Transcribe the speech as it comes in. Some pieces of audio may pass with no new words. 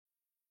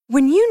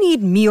When you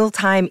need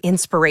mealtime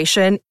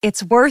inspiration,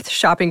 it's worth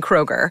shopping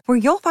Kroger, where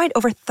you'll find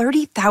over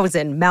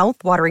 30,000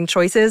 mouth-watering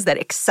choices that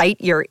excite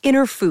your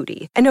inner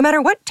foodie. And no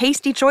matter what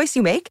tasty choice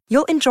you make,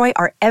 you'll enjoy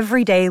our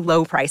everyday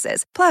low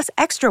prices, plus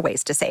extra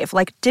ways to save,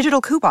 like digital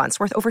coupons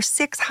worth over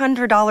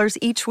 $600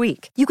 each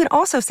week. You can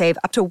also save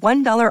up to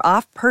 $1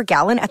 off per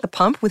gallon at the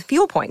pump with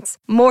fuel points.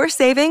 More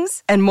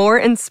savings and more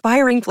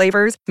inspiring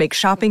flavors make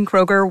shopping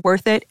Kroger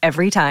worth it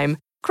every time.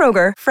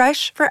 Kroger,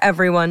 fresh for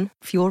everyone.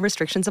 Fuel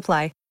restrictions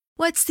apply.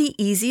 What's the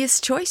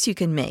easiest choice you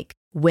can make?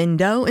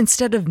 Window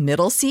instead of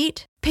middle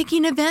seat?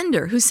 Picking a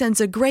vendor who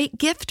sends a great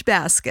gift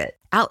basket?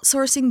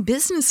 Outsourcing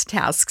business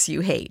tasks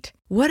you hate?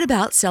 What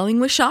about selling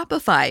with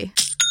Shopify?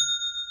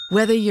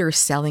 Whether you're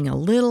selling a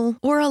little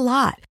or a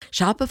lot,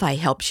 Shopify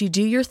helps you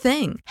do your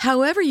thing,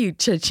 however you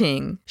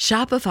cha-ching.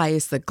 Shopify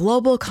is the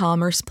global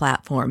commerce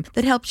platform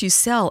that helps you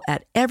sell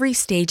at every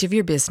stage of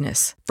your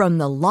business. From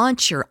the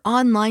launch your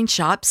online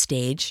shop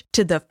stage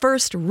to the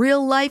first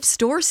real-life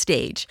store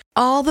stage,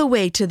 all the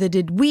way to the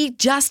did we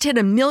just hit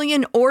a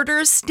million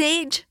orders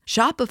stage.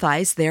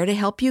 Shopify's there to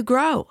help you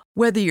grow.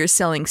 Whether you're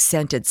selling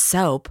scented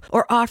soap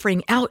or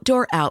offering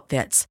outdoor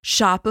outfits,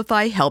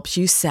 Shopify helps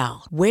you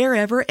sell.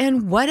 Wherever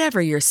and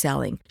whatever you're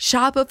selling,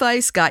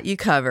 Shopify's got you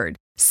covered.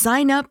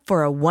 Sign up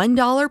for a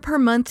 $1 per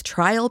month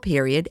trial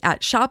period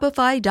at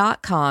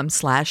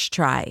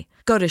shopify.com/try.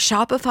 Go to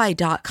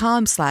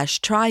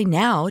shopify.com/try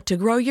now to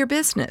grow your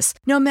business,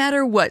 no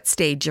matter what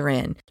stage you're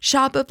in.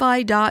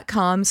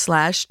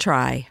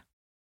 Shopify.com/try.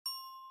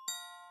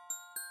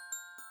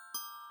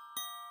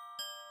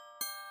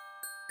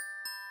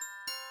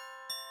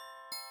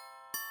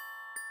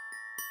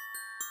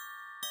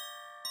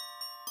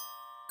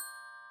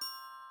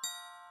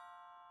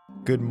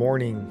 Good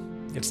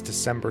morning. It's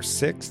December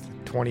 6th,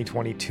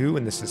 2022,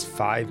 and this is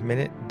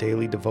 5-Minute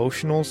Daily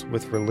Devotionals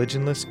with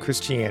Religionless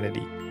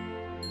Christianity.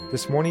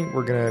 This morning,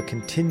 we're going to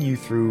continue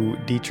through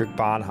Dietrich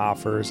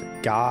Bonhoeffer's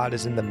God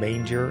is in the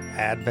Manger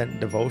Advent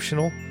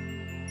Devotional.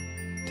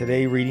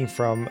 Today, reading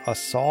from A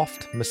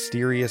Soft,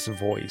 Mysterious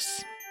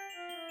Voice.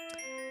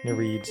 And it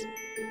reads,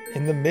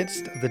 "In the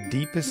midst of the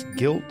deepest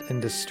guilt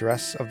and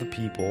distress of the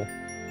people,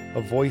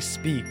 a voice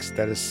speaks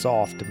that is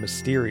soft and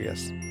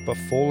mysterious, but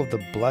full of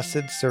the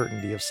blessed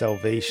certainty of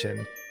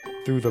salvation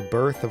through the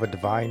birth of a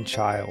divine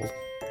child."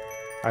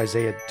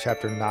 Isaiah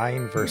chapter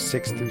 9, verse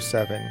 6 through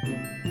 7.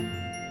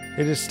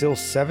 It is still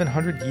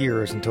 700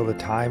 years until the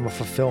time of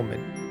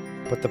fulfillment,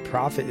 but the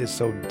prophet is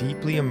so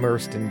deeply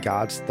immersed in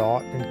God's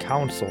thought and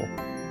counsel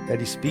that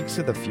he speaks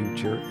of the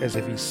future as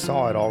if he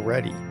saw it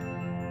already,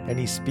 and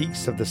he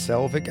speaks of the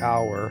salvific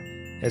hour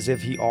as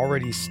if he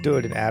already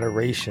stood in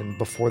adoration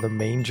before the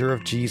manger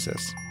of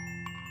Jesus.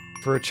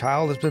 For a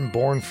child has been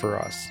born for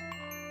us.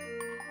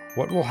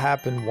 What will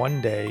happen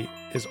one day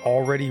is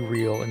already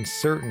real and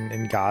certain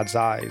in God's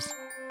eyes,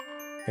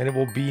 and it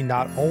will be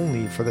not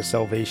only for the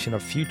salvation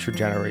of future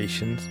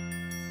generations,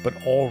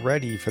 but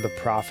already for the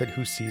prophet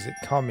who sees it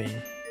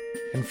coming,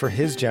 and for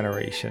his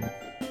generation,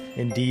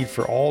 indeed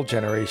for all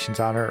generations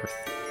on earth.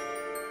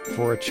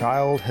 For a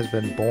child has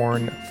been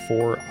born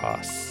for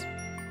us.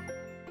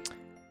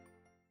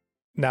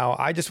 Now,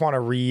 I just want to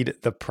read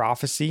the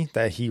prophecy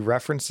that he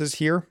references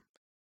here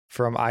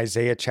from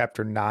Isaiah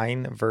chapter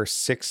 9, verse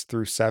 6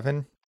 through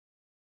 7.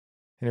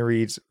 And it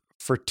reads,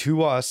 "For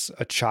to us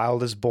a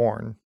child is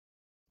born,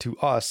 to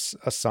us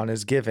a son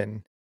is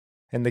given,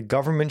 and the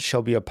government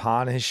shall be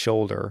upon his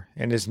shoulder,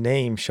 and his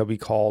name shall be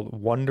called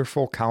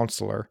Wonderful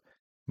Counselor,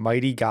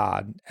 Mighty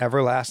God,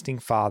 Everlasting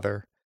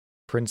Father,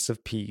 Prince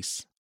of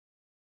Peace.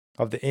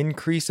 Of the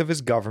increase of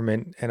his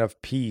government and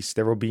of peace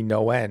there will be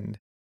no end,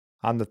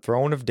 on the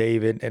throne of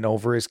David and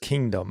over his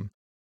kingdom,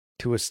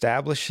 to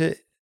establish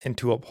it and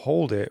to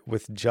uphold it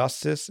with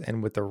justice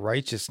and with the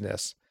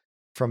righteousness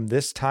from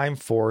this time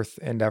forth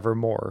and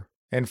evermore,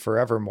 and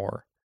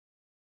forevermore.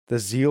 The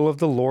zeal of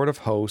the Lord of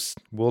hosts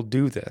will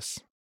do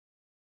this."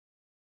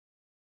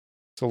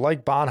 So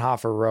like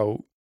Bonhoeffer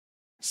wrote,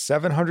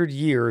 700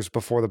 years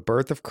before the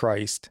birth of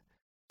Christ,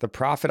 the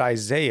prophet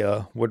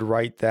Isaiah would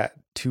write that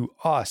to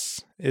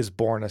us is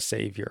born a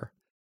Savior.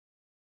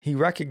 He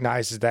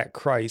recognizes that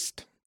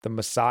Christ, the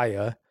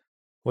Messiah,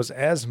 was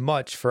as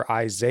much for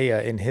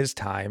Isaiah in his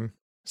time,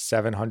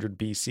 700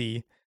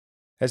 BC,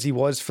 as he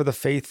was for the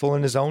faithful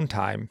in his own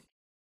time,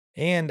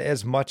 and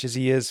as much as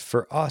he is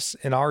for us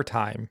in our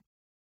time.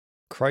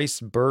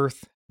 Christ's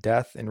birth,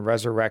 death, and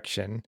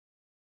resurrection,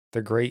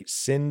 the great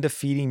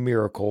sin-defeating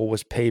miracle,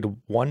 was paid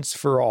once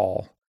for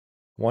all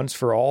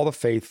the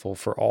faithful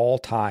for all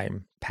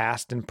time,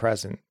 past and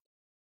present.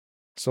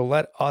 So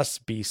let us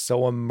be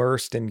so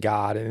immersed in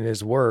God and in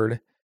his word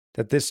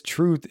that this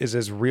truth is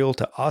as real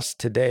to us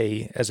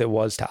today as it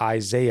was to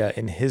Isaiah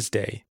in his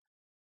day.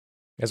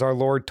 As our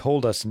Lord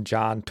told us in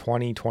John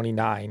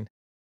 20:29,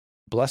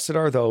 "Blessed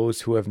are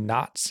those who have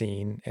not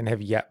seen and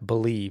have yet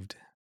believed."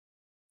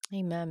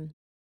 Amen.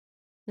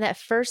 That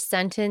first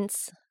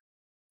sentence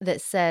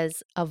that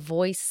says, "A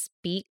voice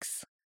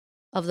speaks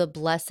of the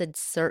blessed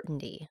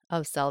certainty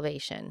of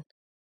salvation."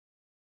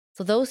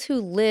 So those who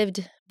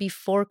lived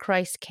before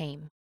Christ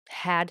came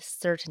had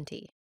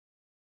certainty.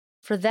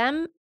 For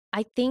them,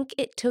 I think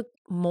it took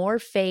more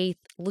faith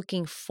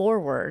looking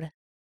forward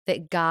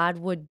that God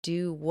would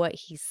do what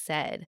he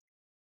said,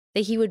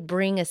 that he would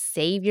bring a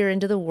savior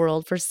into the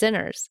world for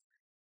sinners.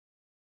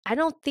 I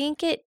don't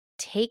think it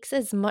takes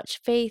as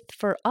much faith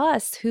for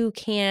us who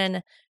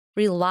can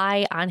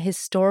rely on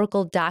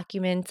historical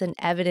documents and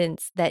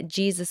evidence that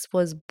Jesus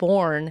was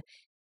born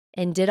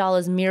and did all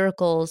his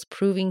miracles,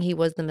 proving he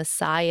was the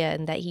Messiah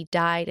and that he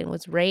died and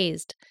was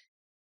raised.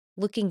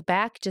 Looking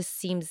back just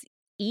seems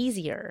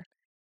easier.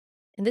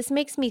 And this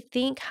makes me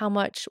think how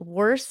much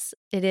worse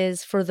it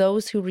is for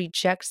those who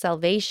reject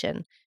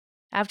salvation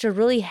after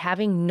really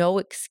having no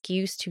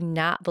excuse to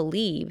not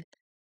believe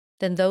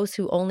than those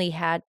who only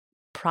had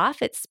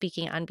prophets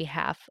speaking on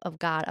behalf of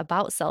God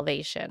about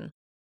salvation.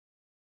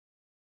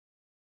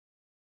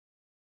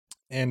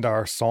 And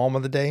our psalm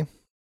of the day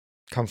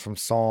comes from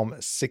Psalm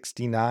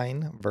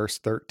 69, verse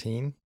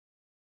 13.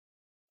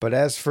 But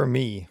as for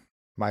me,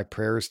 my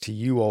prayer is to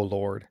you, O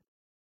Lord.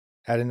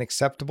 At an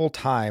acceptable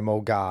time,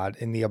 O God,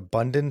 in the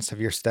abundance of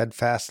your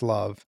steadfast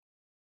love,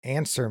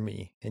 answer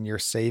me in your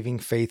saving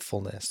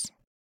faithfulness.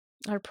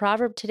 Our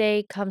proverb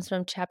today comes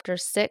from chapter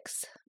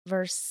 6,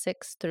 verse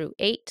 6 through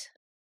 8.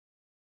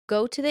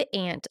 Go to the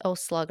ant, O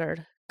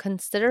sluggard,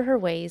 consider her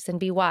ways and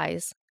be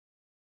wise.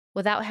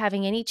 Without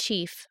having any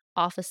chief,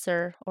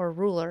 officer, or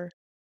ruler,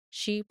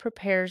 she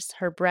prepares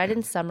her bread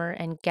in summer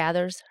and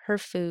gathers her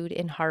food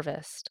in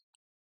harvest.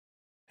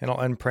 And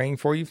I'll end praying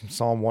for you from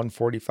Psalm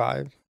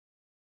 145.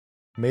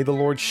 May the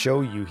Lord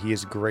show you he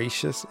is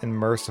gracious and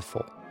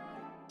merciful,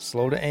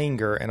 slow to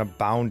anger and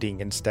abounding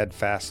in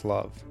steadfast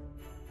love,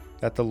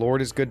 that the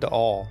Lord is good to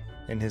all,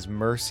 and his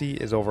mercy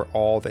is over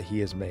all that he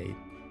has made.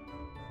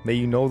 May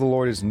you know the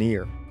Lord is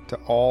near to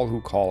all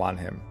who call on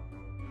him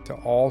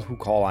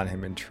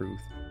in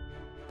truth,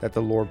 that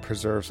the Lord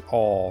preserves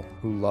all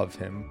who love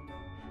him.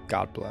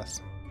 God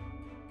bless.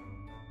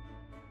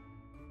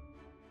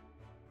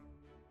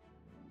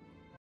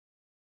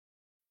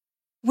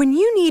 When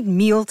you need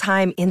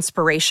mealtime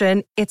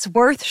inspiration, it's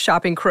worth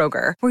shopping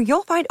Kroger, where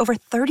you'll find over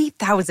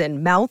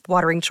 30,000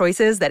 mouth-watering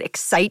choices that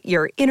excite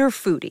your inner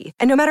foodie.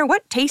 And no matter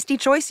what tasty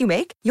choice you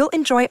make, you'll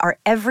enjoy our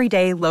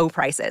everyday low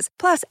prices,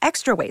 plus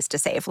extra ways to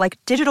save, like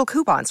digital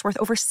coupons worth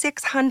over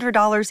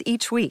 $600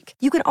 each week.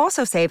 You can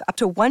also save up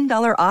to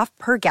 $1 off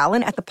per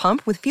gallon at the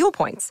pump with fuel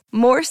points.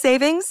 More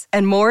savings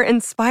and more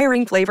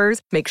inspiring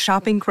flavors make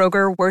shopping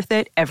Kroger worth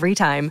it every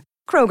time.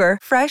 Kroger,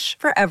 fresh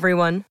for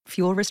everyone.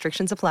 Fuel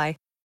restrictions apply.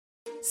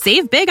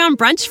 Save big on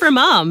brunch for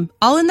mom,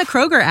 all in the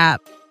Kroger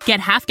app. Get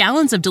half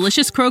gallons of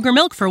delicious Kroger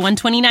milk for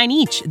 $1.29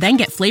 each. Then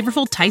get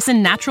flavorful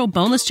Tyson natural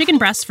boneless chicken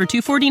breasts for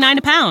 $2.49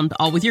 a pound,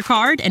 all with your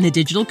card and a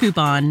digital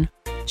coupon.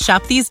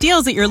 Shop these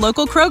deals at your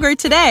local Kroger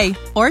today,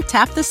 or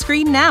tap the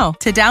screen now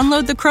to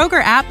download the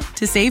Kroger app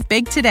to save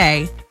big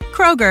today.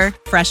 Kroger,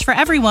 fresh for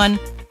everyone.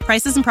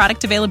 Prices and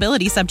product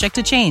availability subject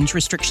to change.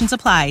 Restrictions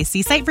apply.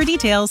 See site for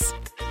details.